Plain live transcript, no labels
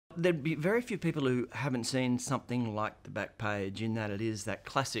There'd be very few people who haven't seen something like the back page, in that it is that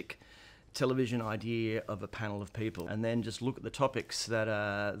classic television idea of a panel of people, and then just look at the topics that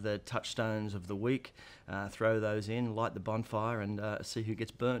are the touchstones of the week, throw those in, light the bonfire, and see who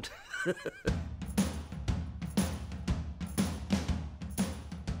gets burnt.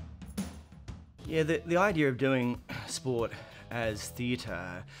 Yeah, the idea of doing sport as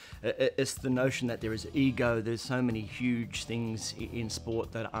theatre, it's the notion that there is ego. There's so many huge things in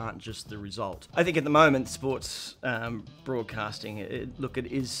sport that aren't just the result. I think at the moment, sports broadcasting, it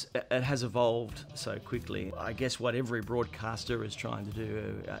has evolved so quickly. I guess what every broadcaster is trying to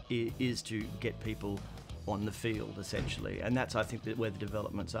do is to get people on the field, essentially, and that's, I think, where the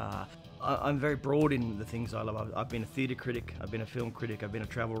developments are. I'm very broad in the things I love. I've been a theatre critic, I've been a film critic, I've been a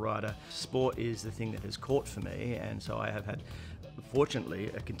travel writer. Sport is the thing that has caught for me, and so I have had,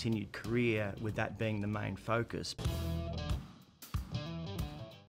 fortunately, a continued career with that being the main focus.